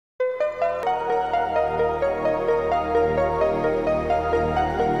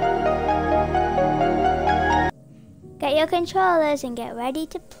your controllers and get ready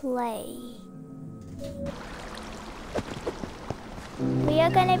to play. We are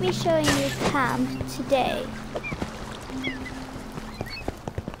going to be showing you camp today.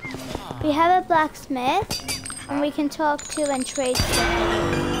 We have a blacksmith and we can talk to and trade stuff.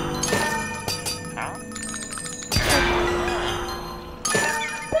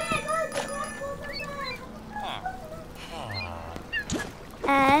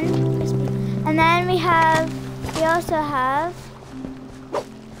 And then we also have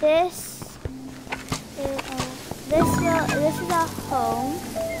this. This is our home.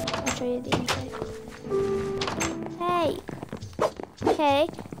 I'll show you the inside. Hey. Okay,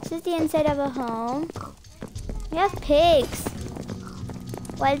 this is the inside of a home. We have pigs.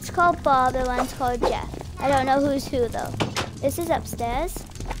 One's called Bob and one's called Jeff. I don't know who's who though. This is upstairs.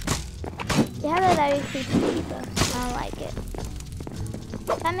 We have a very creepy creeper. I don't like it.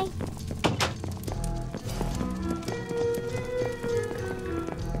 Coming.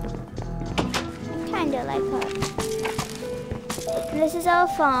 Kinda like her. And this is our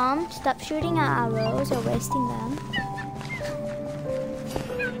farm. Stop shooting our arrows or wasting them.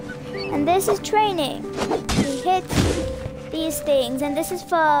 And this is training. We hit these things, and this is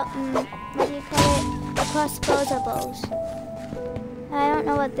for what do you call it? The crossbows or bows. I don't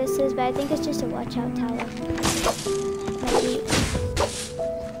know what this is, but I think it's just a watchout tower. Maybe.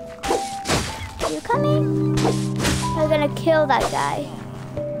 Are you coming? We're gonna kill that guy.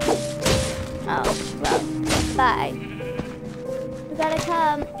 Oh, well, bye. We gotta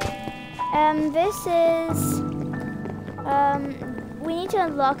come. This is, we need to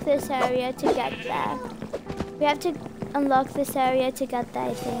unlock this area to get there. We have to unlock this area to get there,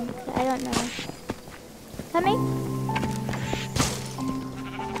 I think. I don't know. Coming?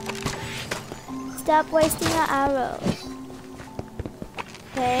 Stop wasting our arrows.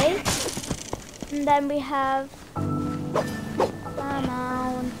 Okay. And then we have, come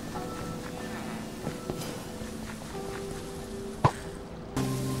on.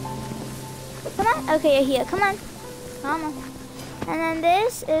 Come on. Okay, you're here. Come on. Come on. And then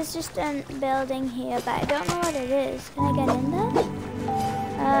this is just a building here, but I don't know what it is. Can I get in there?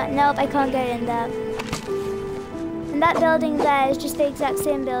 Nope, I can't get in there. And that building there is just the exact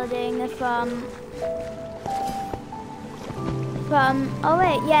same building from oh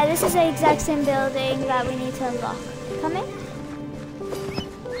wait, yeah, this is the exact same building that we need to unlock. Coming?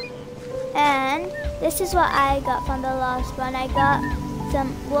 And this is what I got from the last one. I got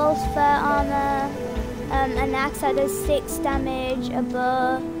some wolf fur armor, an axe that does 6 damage, a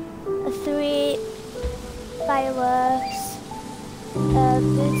bow, 3 fireworks,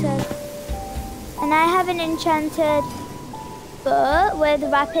 boots, and I have an enchanted bow with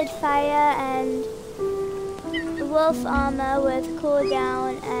rapid fire and wolf armor with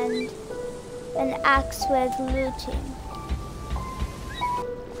cooldown and an axe with looting.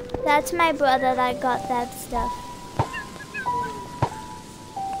 That's my brother that got that stuff.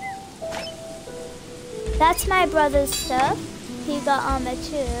 That's my brother's stuff. He got armor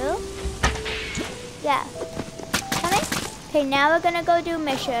too. Yeah. Coming? Okay, now we're gonna go do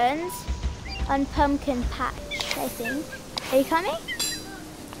missions on Pumpkin Patch, I think. Are you coming?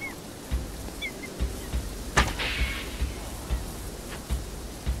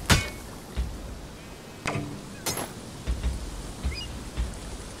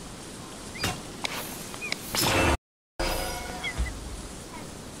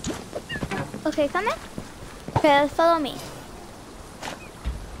 Okay, coming? Okay, follow me.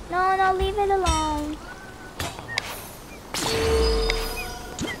 No, no, leave it alone.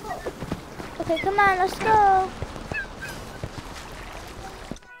 Okay, come on, let's go.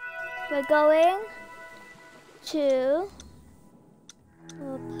 We're going to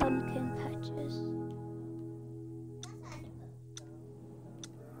pumpkin patches.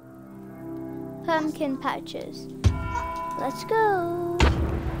 Pumpkin patches. Let's go.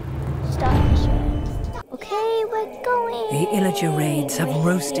 Start mission. Okay, we're going. The Illager raids have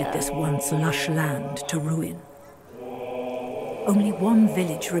roasted this once lush land to ruin. Only one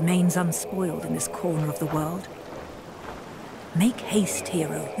village remains unspoiled in this corner of the world. Make haste,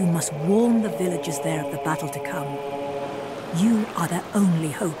 hero. You must warn the villagers there of the battle to come. You are their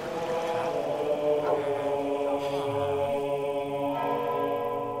only hope.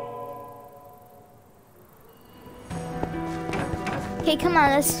 Okay, come on,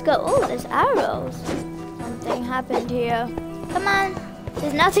 let's go. Oh, there's arrows. Something happened here. Come on.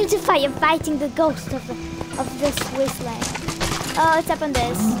 There's nothing to fight. You're fighting the ghost of this wasteland. Oh, it's up on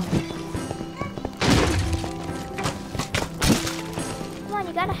this. Come on,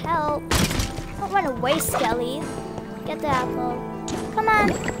 you gotta help. Don't run away, Skelly. Get the apple. Come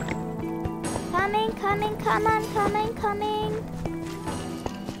on. Coming, coming, come on, coming, coming.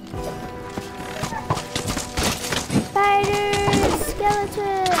 Spiders,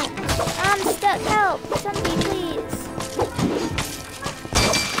 skeletons. I'm stuck, help, somebody please.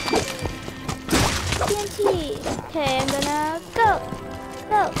 TNT. Okay, I'm gonna go.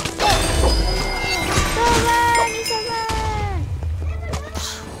 Go, go. Go, run, you said run.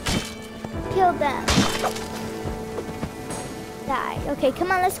 Kill them. Die. Okay, come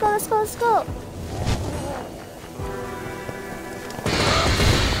on, let's go, let's go, let's go.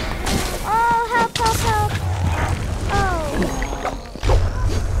 Oh, help, help, help. Oh.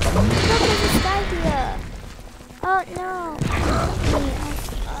 Look, there's this guy here. Oh, no.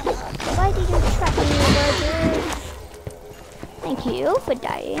 Why did you trap me, bird? Thank you for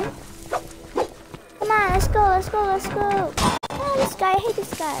dying. Come on, let's go, let's go, let's go. Oh, this guy, I hate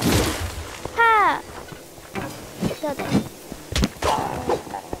this guy. Ha! Killed it.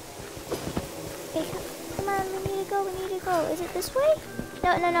 Okay, come on, we need to go, we need to go. Is it this way?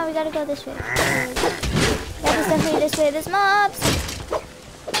 No, no, no, we gotta go this way. That is definitely this way, there's mobs!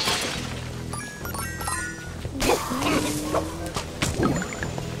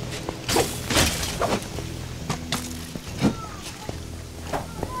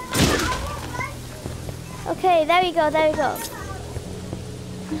 Okay, there we go, there we go.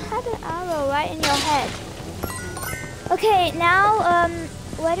 You had an arrow right in your head. Okay, now,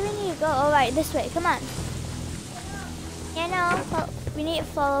 where do we need to go? Oh, right, this way, come on. Yeah, no, we need to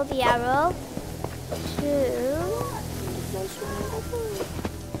follow the arrow to...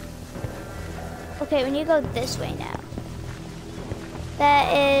 Okay, we need to go this way now.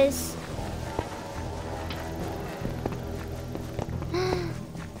 That is...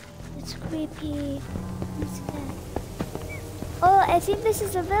 It's creepy. I'm scared. Oh, I think this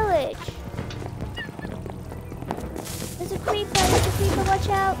is a village. There's a creeper, watch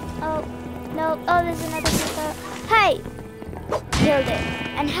out. Oh, no, oh, there's another creeper. Hi! Killed it.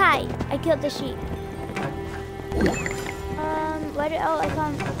 And hi, I killed the sheep. Where did, oh, I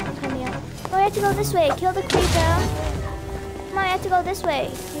can't come here. Oh, I have to go this way, kill the creeper. Come on, I have to go this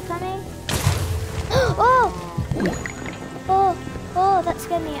way. You coming? Oh! Oh, oh, that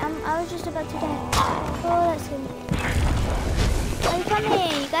scared me. I was just about to die. Oh, that scared me. Are you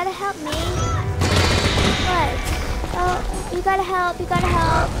coming? You gotta help me. What? Oh, you gotta help, you gotta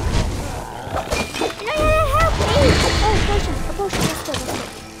help. No, you gotta help me! Oh, a potion, let's go, let's go.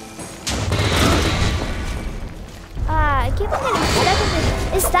 Ah, I keep on getting stuck with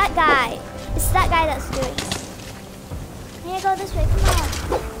this. It's that guy. It's that guy that's doing it. I need to go this way, come on.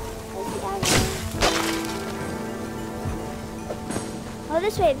 Where's the arrow? Oh,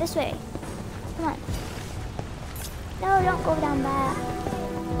 this way, this way. Come on. No, don't go down there.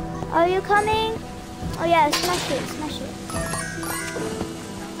 Are you coming? Oh yeah, smash it, smash it.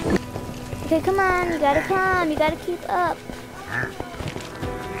 Okay, come on, you gotta come, you gotta keep up.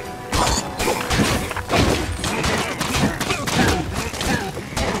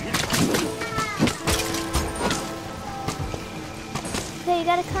 Okay, you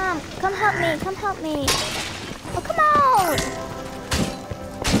gotta come. Come help me, come help me. Oh, come on!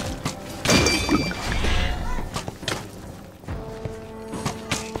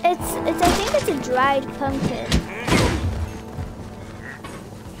 I think it's a dried pumpkin.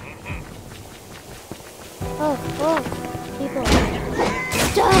 Oh, people.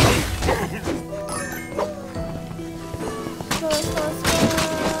 Stop! Go.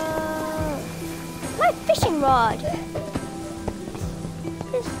 My fishing rod!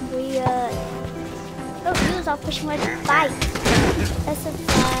 This is weird. Don't use our fishing rod to fight. That's a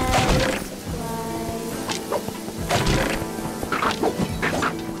fly.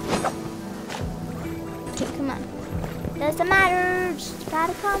 Doesn't matter, just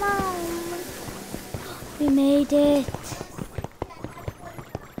gotta come on. We made it.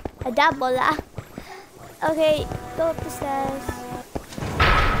 A double. Okay, go up the stairs.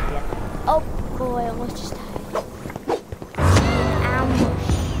 Oh boy, I almost just died. An ambush.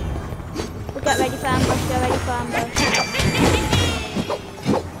 We'll get ready for ambush, get ready for ambush.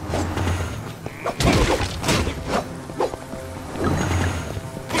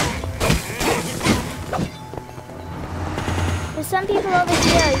 Some people over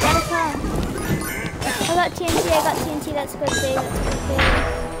here, you gotta come. I got TNT, that's a good thing,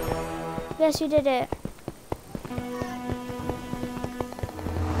 Yes, you did it.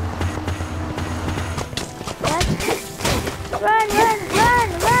 What? Run,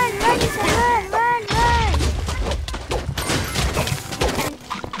 you said run.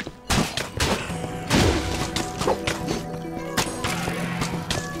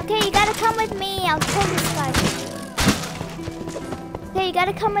 Okay, you gotta come with me, I'll kill this guy. Okay, you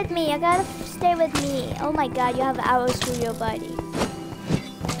gotta come with me. I gotta stay with me. Oh my god, you have arrows through your body. You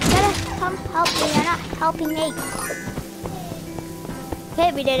gotta come help me. You're not helping me.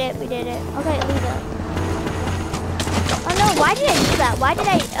 Okay, we did it. We did it. Okay, leave it. Oh no, why did I do that? Why did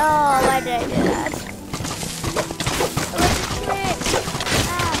I do that?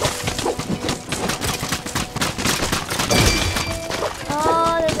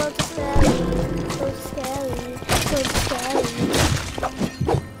 Oh, they're so scary. So scary. So scary.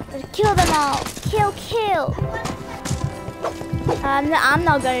 Let's kill them all. Kill. I'm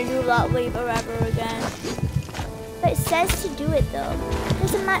not gonna do Lot Labor ever again. But it says to do it though.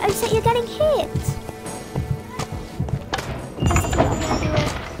 Doesn't matter. Oh, so you're getting hit.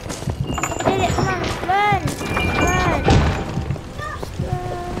 Did it? Come on, run.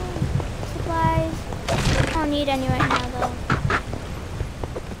 Supplies. I don't need any right now though.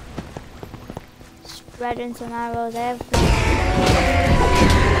 Spreading some arrows everywhere.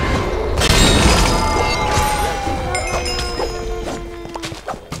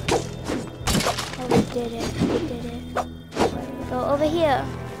 Oh, we did it. Go over here.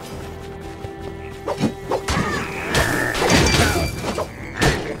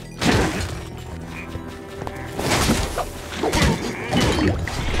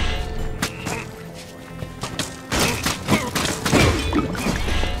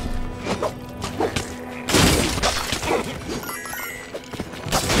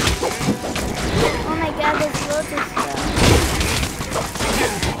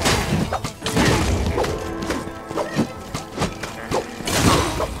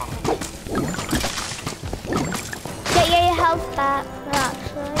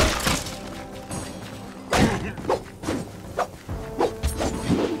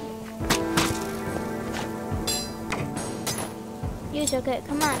 Okay,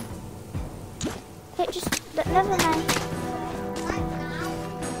 come on. Okay, just never mind.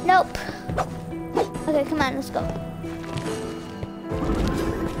 Nope. Okay, come on, let's go.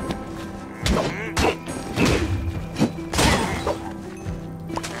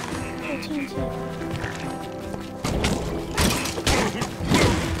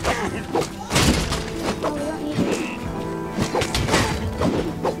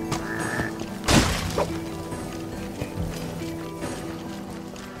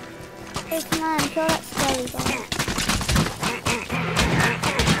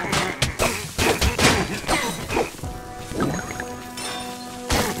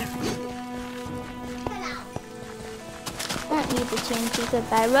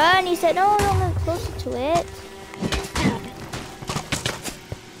 Goodbye, run! He said, no, don't get closer to it.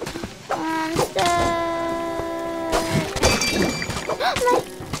 I'm stuck.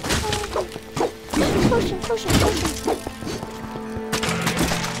 Potion.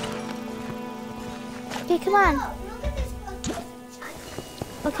 Okay, come on.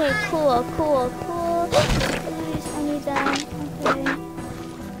 Okay, cool. Please, I need them. Okay.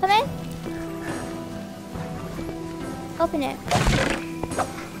 Come in. Open it.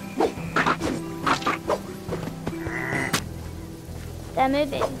 They're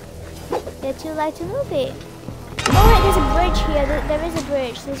moving. They're too light to move it. Oh wait, there's a bridge here. There is a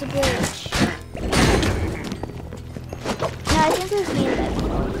bridge. There's a bridge. No, I think there's me in there.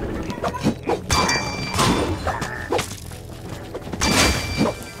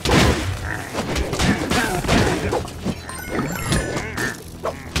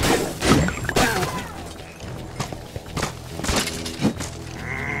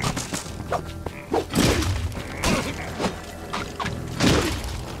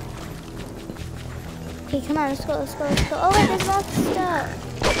 Okay, come on, let's go. Oh wait, there's more stuff.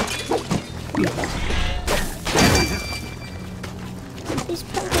 These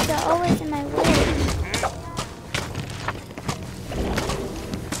pumpkins are always in my way.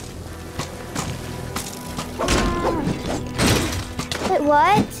 Wait,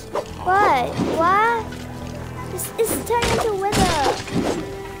 what? What? This is turning into wither.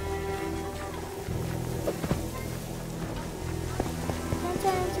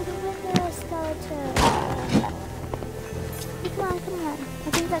 Come on. I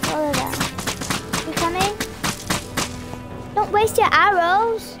think that's all of them. You coming? Don't waste your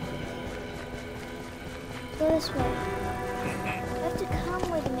arrows. Go this way. You have to come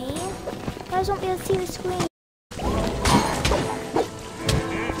with me. You guys won't be able to see the screen.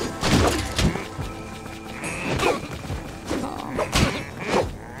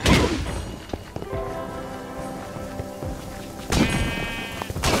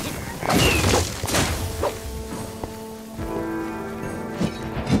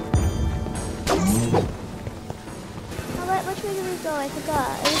 I forgot.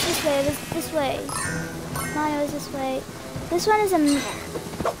 It was this way. Come on, it was this way. This one is a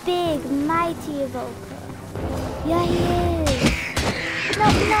big, mighty evoker. Yeah, he is. No,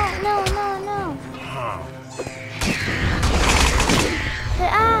 no, no, no, no.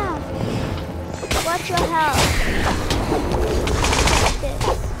 But, watch your health. Like this.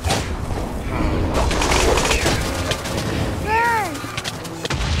 Run!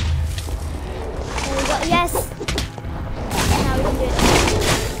 There we go. Yes! Now we can do it.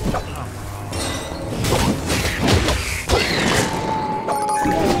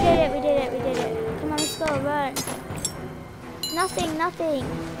 Yes, we did it. Come on, let's go, run. Nothing.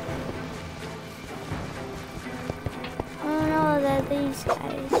 Oh no, they're these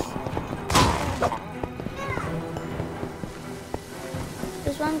guys.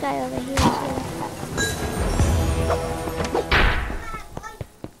 There's one guy over here too.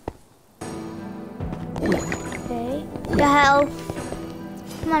 Okay, the health.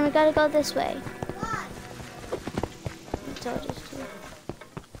 Come on, we gotta go this way.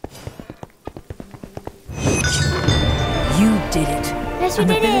 You did it. Yes, we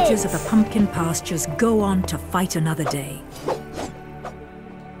and did the villagers it. of the pumpkin pastures go on to fight another day.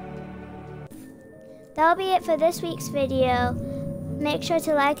 That'll be it for this week's video. Make sure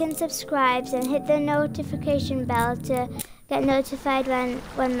to like and subscribe and hit the notification bell to get notified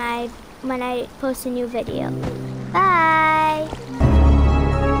when I post a new video. Bye!